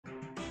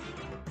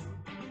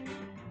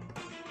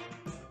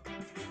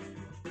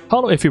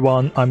Hello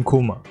everyone, I'm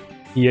Kuma.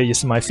 Here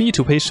is my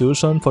F2P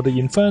solution for the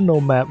Infernal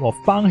map of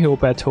Downhill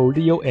Battle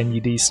Leo and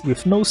Elise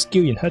with no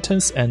skill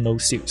inheritance and no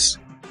seals.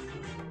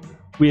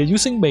 We are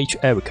using Mage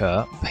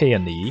Eirika,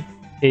 Peony,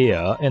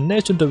 Air, and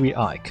Legendary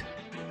Eirika.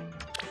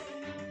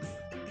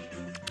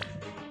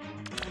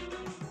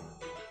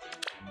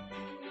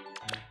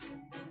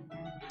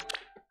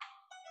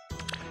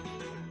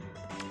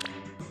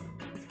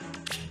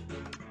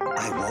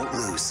 I won't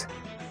lose.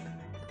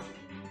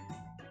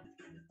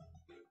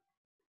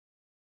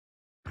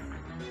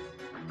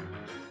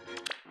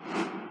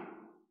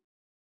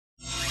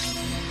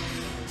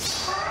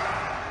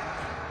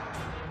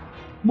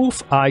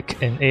 Move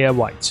Eirika and Air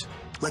right.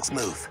 Let's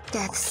move.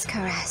 Death's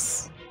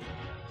caress.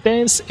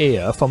 Dance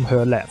Air from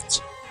her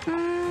left.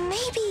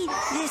 Maybe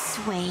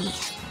this way.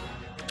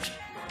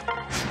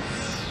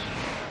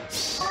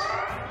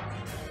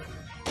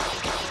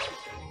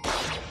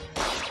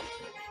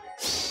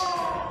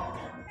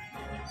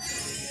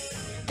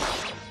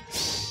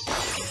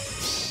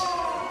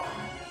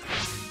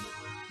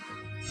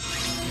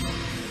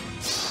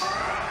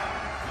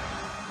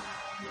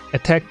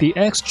 Attack the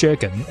Axe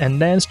Dragon and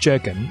Lance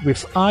Dragon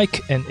with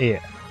Eirika and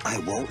Air. I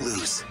won't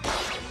lose.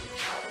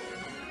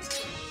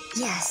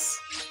 Yes.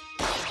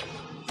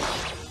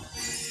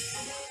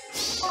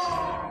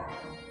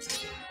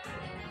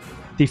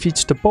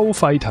 Defeat the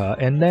Bullfighter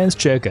and Lance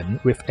Dragon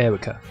with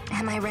Eirika.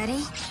 Am I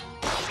ready?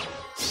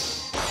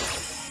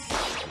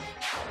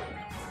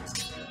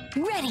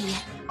 Ready.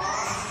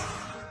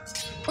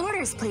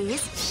 Orders,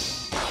 please.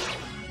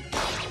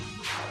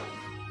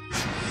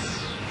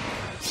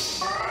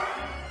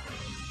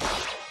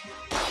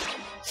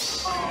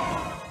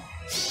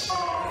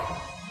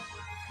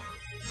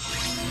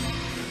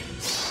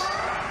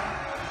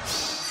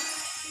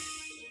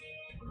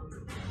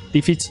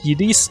 Defeat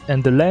Elise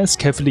and the Lance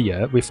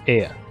Cavalier with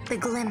Air. The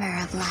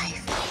glimmer of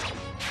life.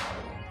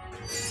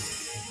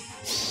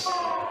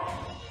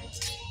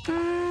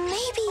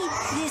 Maybe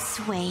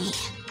this way.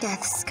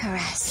 Death's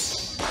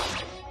caress.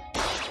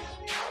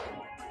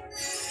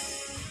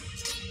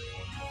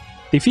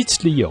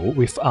 Defeat Leo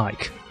with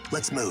Eirika.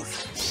 Let's move.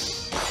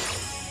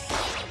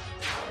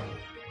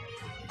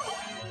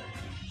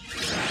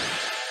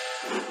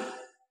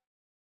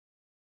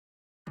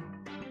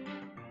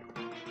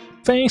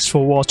 Thanks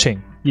for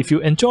watching. If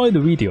you enjoyed the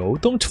video,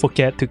 don't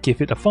forget to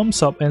give it a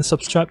thumbs up and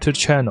subscribe to the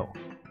channel.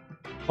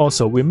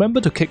 Also, remember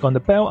to click on the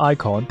bell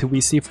icon to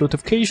receive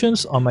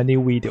notifications on my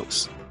new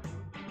videos.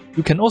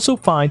 You can also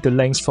find the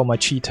links for my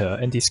Twitter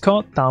and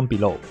Discord down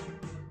below.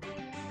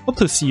 Hope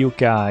to see you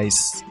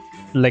guys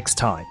next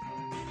time.